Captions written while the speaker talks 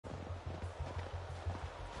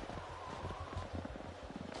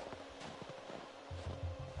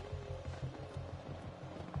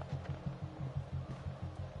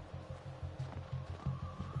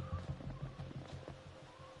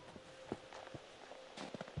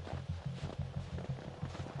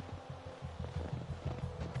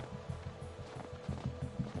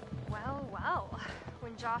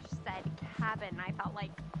Josh said cabin, I felt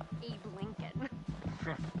like Abe Lincoln.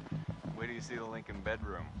 Wait till you see the Lincoln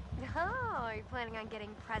bedroom. Oh, are you planning on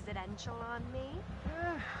getting presidential on me?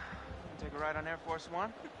 Take a ride on Air Force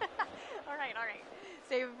One? All right.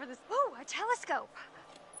 Save it for this. Oh, a telescope.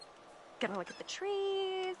 Gonna look at the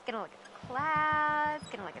trees, gonna look at the clouds,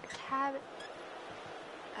 gonna look at the cabin.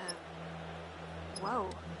 Whoa.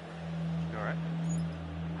 You alright?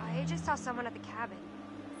 I just saw someone at the cabin.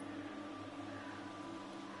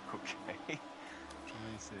 Okay. Let me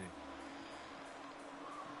see.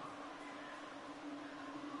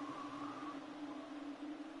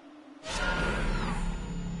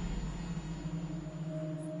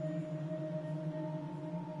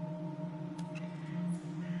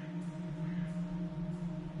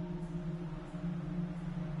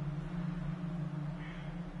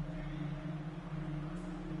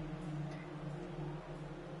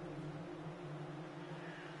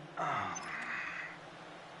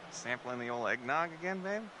 Sampling the old eggnog again,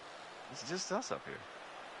 babe? It's just us up here.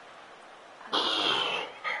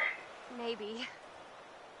 Maybe.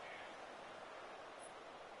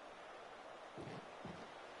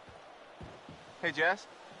 Hey, Jess?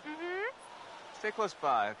 Mm-hmm. Stay close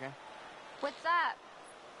by, okay? What's that?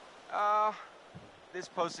 This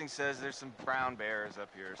posting says there's some brown bears up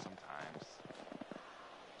here sometimes.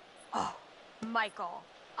 Oh, Michael,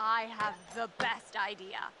 I have the best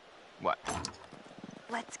idea. What?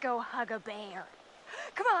 Let's go hug a bear.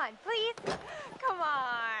 Come on, please. Come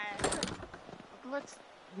on. Let's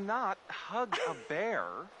not hug a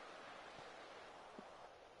bear.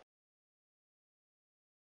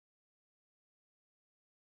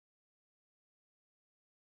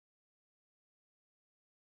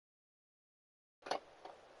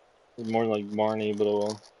 It's more like Barney, but oh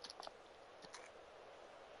well.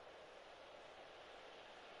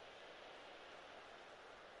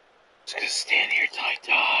 Just gonna stand here till I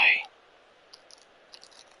die.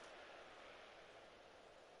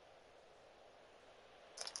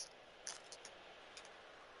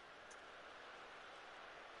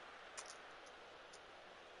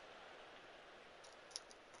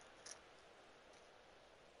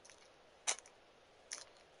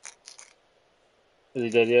 Is he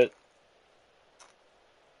dead yet?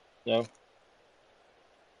 No.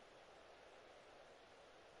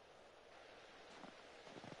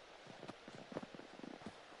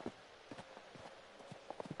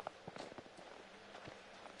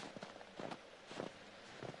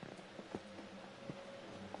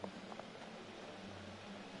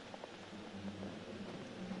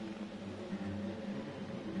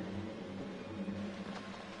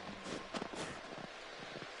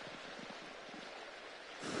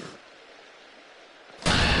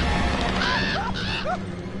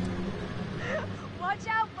 Watch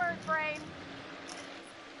out, bird brain.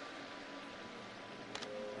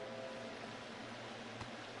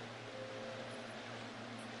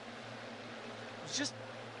 Just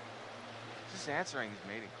answering his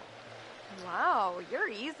mating call. Wow, you're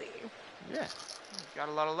easy. Yeah, got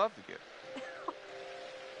a lot of love to give. I'm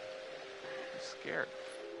scared.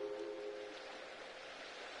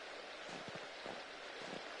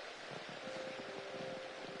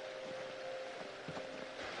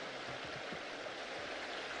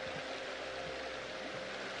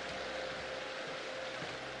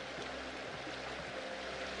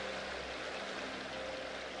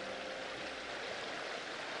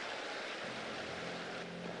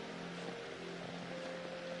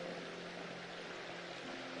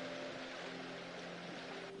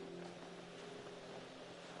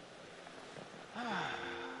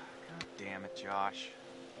 God damn it, Josh.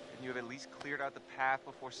 Couldn't you have at least cleared out the path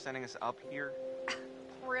before sending us up here?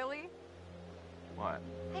 Really? What?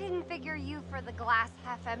 I didn't figure you for the glass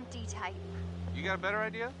half empty type. You got a better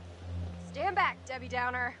idea? Stand back, Debbie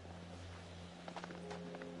Downer.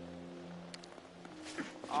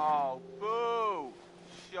 Oh, boo!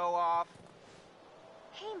 Show off.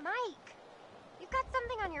 Hey, Mike. You've got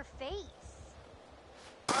something on your face.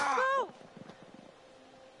 Ah! Boo!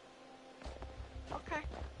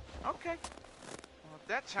 Okay. Well, if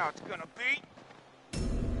that's how it's gonna be.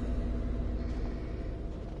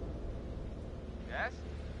 Jess?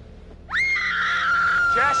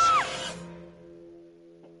 Jess!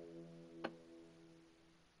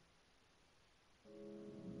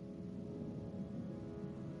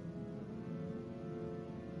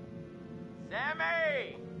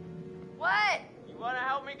 Sammy! What? You wanna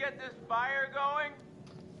help me get this fire going?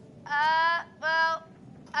 Well,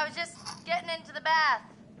 I was just getting into the bath.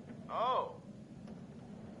 Oh.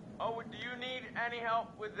 Oh, do you need any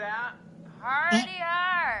help with that? Hardy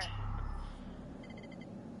har.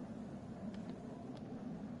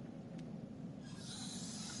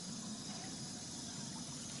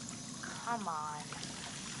 come on.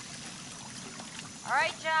 All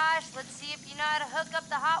right, Josh, let's see if you know how to hook up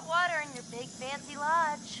the hot water in your big fancy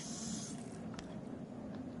lodge.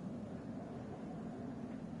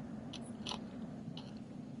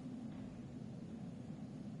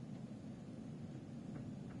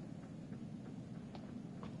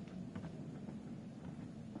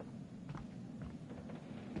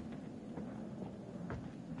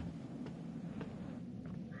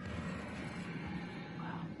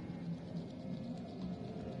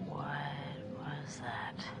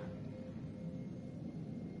 That.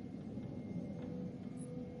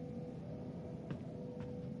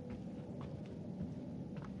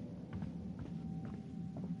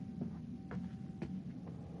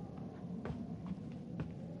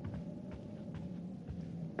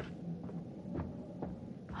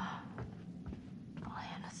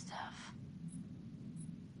 Lana stuff.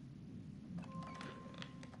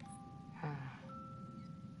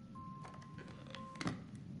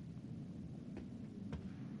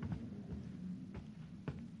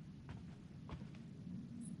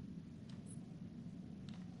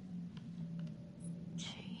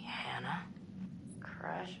 Gee, Hannah.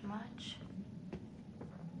 Crush much?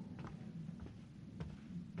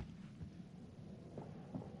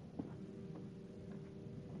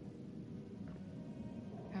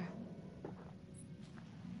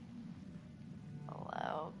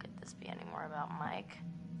 Hello? Could this be any more about Mike?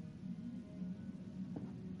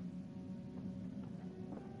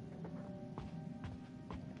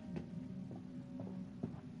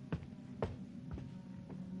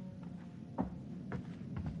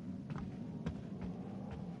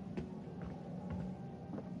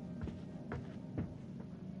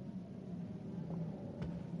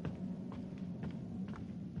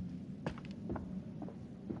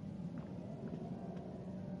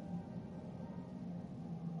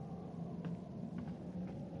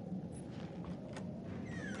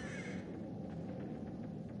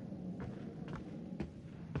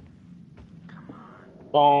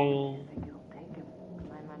 Bong.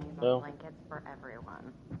 My money's on No. blankets for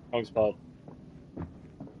everyone. Wrong spot.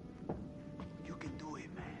 You can do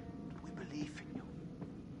it, man. We believe in you.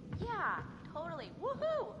 Yeah, totally.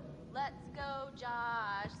 Woohoo! Let's go,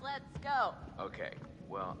 Josh. Let's go. Okay,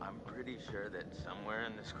 well, I'm pretty sure that somewhere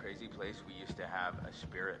in this crazy place we used to have a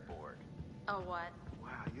spirit board. A what? Wow,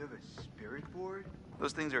 you have a spirit board?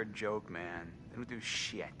 Those things are a joke, man. They don't do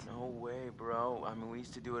shit. No way, bro. I mean, we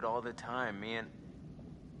used to do it all the time. Me and...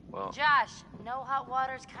 Well... Josh, no hot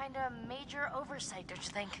water's kind of a major oversight, don't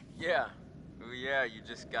you think? Yeah. Yeah, you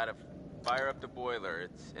just gotta fire up the boiler.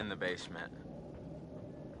 It's in the basement.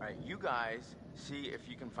 Alright, you guys see if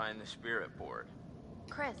you can find the spirit board.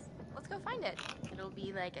 Chris, let's go find it. It'll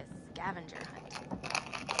be like a scavenger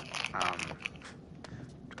hunt.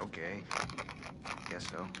 Okay. Guess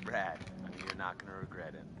so. Brad, I mean, you're not gonna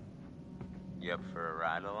regret it. You up for a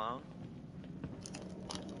ride along?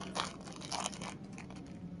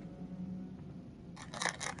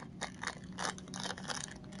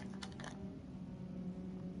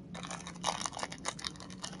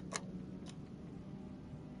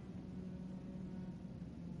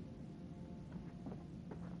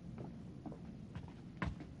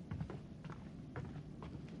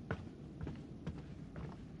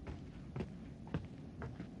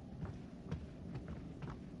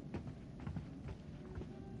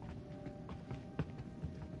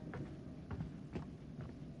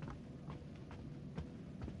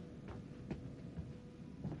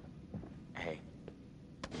 Hey,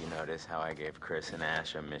 you notice how I gave Chris and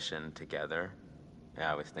Ash a mission together?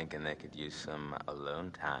 Yeah, I was thinking they could use some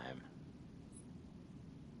alone time.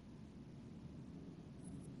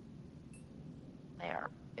 They are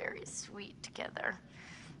very sweet together.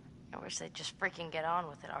 I wish they'd just freaking get on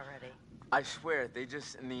with it already. I swear, they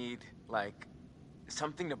just need, like,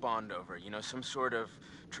 something to bond over, you know, some sort of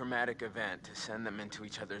traumatic event to send them into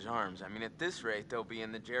each other's arms. I mean, at this rate, they'll be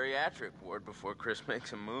in the geriatric ward before Chris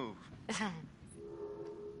makes a move.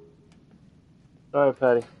 Alright,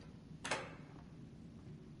 Patty.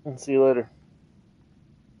 I'll see you later.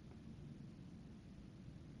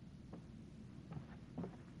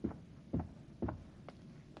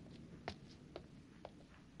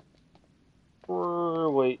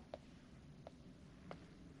 Wait.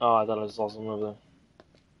 Oh, I thought I saw someone over there.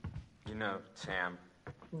 You know, Sam,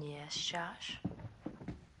 Yes, Josh?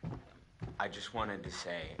 I just wanted to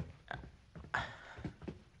say,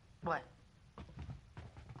 What?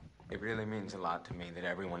 it really means a lot to me that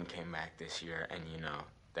everyone came back this year, and you know,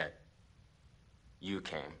 that you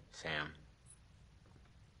came, Sam.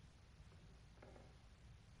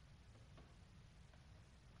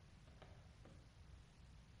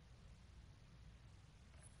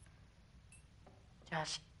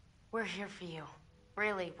 Josh, we're here for you.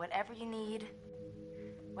 Really, whatever you need,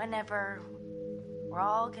 whenever, we're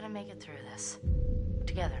all gonna make it through this.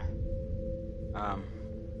 Together. I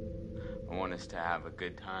want us to have a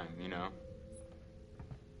good time, you know?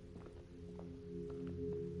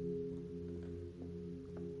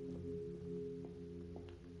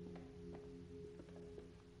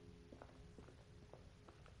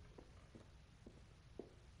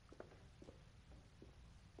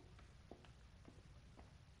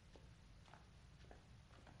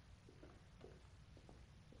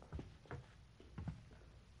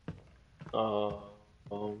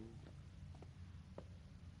 Um,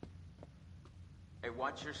 Hey,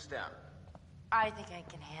 watch your step. I think I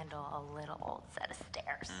can handle a little old set of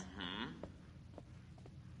stairs. Mm-hmm.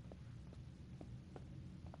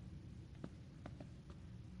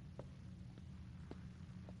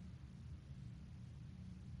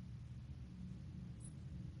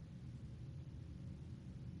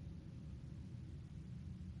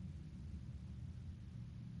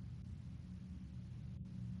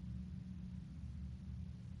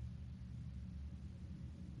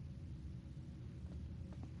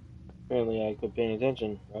 apparently I quit paying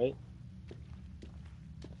attention, right?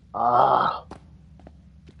 Ah!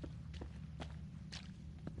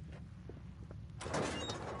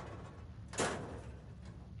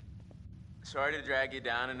 Sorry to drag you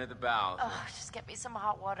down into the bowels. Oh, just get me some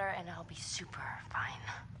hot water and I'll be super fine.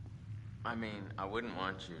 I mean, I wouldn't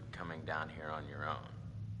want you coming down here on your own,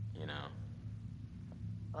 you know?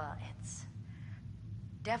 Well, it's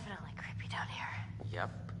definitely creepy down here.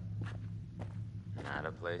 Yep. Not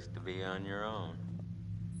a place to be on your own.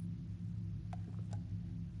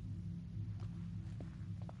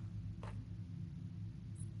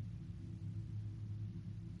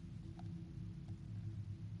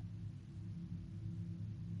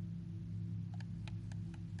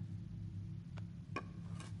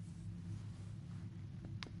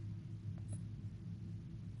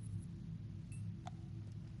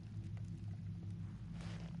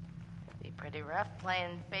 Be pretty rough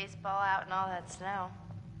playing baseball out in all that snow.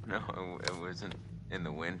 No, it wasn't in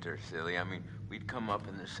the winter, silly. I mean, we'd come up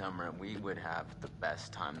in the summer and we would have the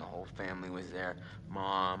best time. The whole family was there.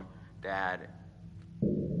 Mom, Dad,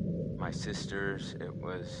 my sisters. It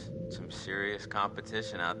was some serious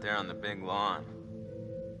competition out there on the big lawn.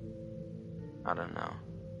 I don't know.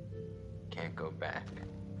 Can't go back.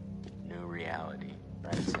 New reality,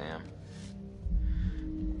 right, Sam?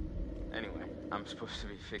 Anyway, I'm supposed to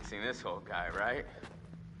be fixing this whole guy, right?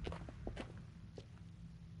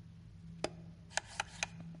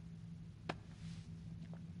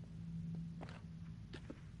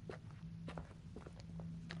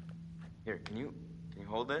 Here, can you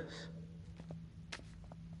hold this?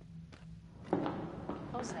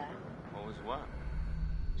 What was that? What was what?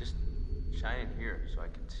 Just shine it here so I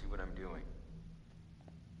can see what I'm doing.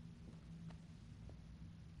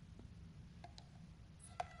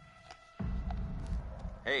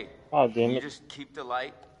 Hey, Oh, can damn you it. just keep the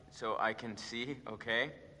light so I can see,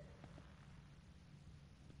 okay?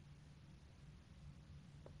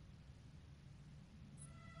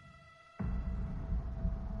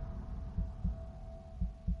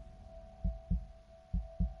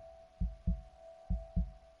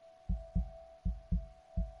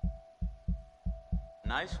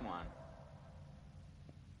 Nice one.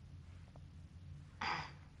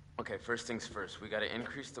 Okay, first things first. We gotta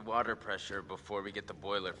increase the water pressure before we get the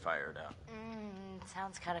boiler fired up.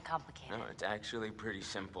 Sounds kind of complicated. No, it's actually pretty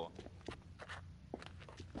simple.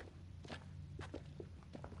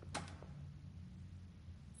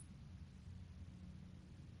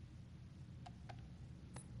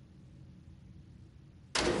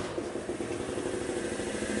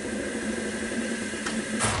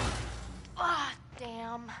 Ah,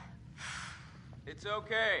 damn. It's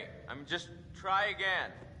okay. I'm just try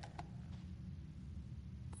again.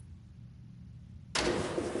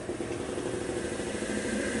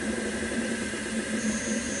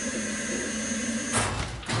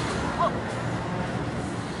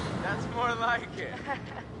 That's more like it.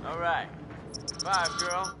 All right. 5,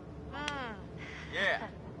 girl. Yeah.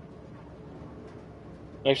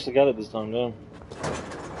 Actually got it this time, yeah.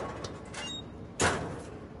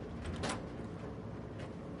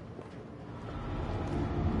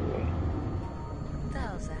 What the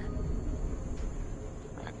hell is that?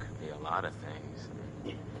 That could be a lot of things.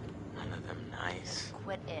 None of them nice.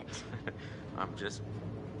 Quit it. I'm just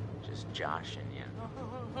joshing you.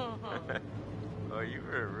 Oh, you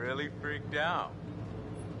were really freaked out.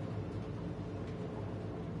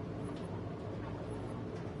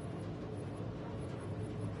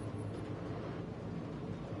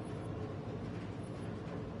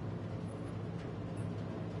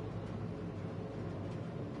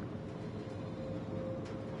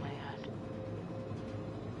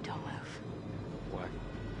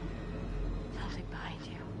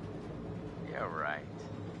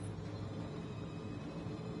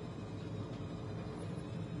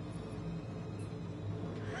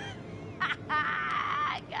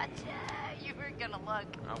 gonna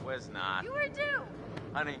look. I was not. You were too.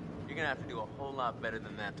 Honey, you're gonna have to do a whole lot better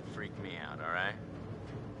than that to freak me out, all right?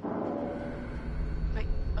 Wait,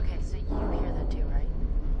 okay, so you hear that too, right?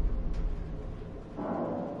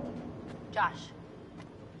 Josh,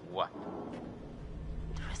 What?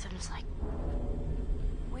 the rhythm's like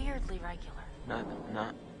weirdly regular.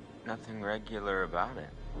 Nothing regular about it.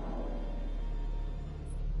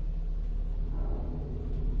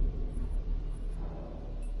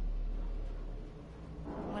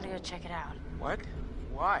 I'm gonna go check it out. What?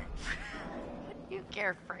 Why? What do you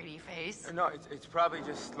care, Freddy face? No, it's probably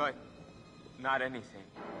just like not anything.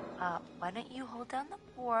 Why don't you hold down the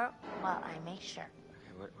fort while I make sure?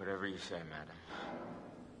 Okay, whatever you say, madam.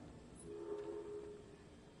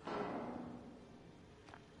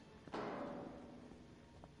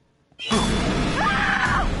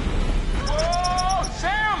 Whoa,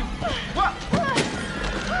 Sam! What?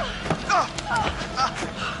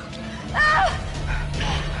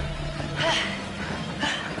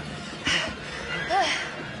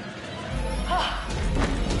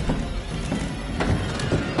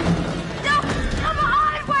 Come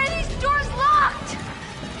on! Why are these doors locked?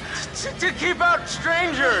 To keep out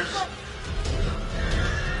strangers!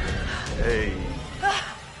 Hey.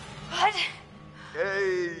 What?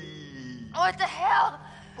 Hey. What the hell?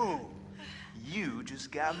 Boom. You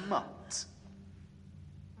just got mugged.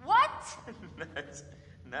 What?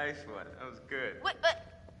 Nice one. That was good. Wait,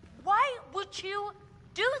 why would you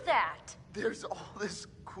do that? There's all this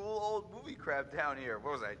cool old movie crap down here.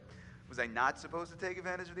 What was I? Was I not supposed to take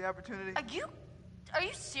advantage of the opportunity? Are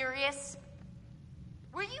you serious?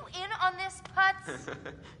 Were you in on this, Putz?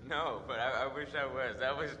 No, but I wish I was.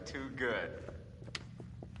 That was too good.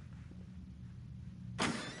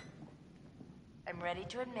 I'm ready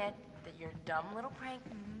to admit that your dumb little prank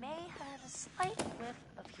may have a slight whiff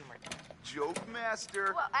of humor to it. Joke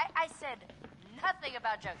master. Well, I said nothing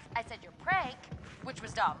about jokes. I said your prank, which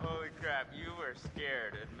was dumb. Holy crap, you were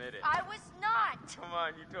scared, admit it. I was not! Come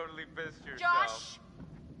on, you totally pissed yourself. Josh!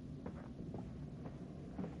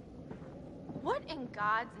 What in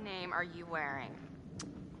God's name are you wearing?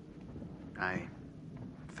 I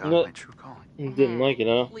found No. my true calling. You didn't like it,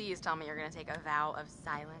 huh? Please tell me you're gonna take a vow of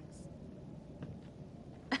silence.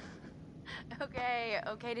 Okay,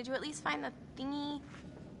 did you at least find the thingy?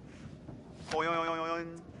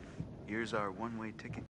 Boing. Here's our one-way ticket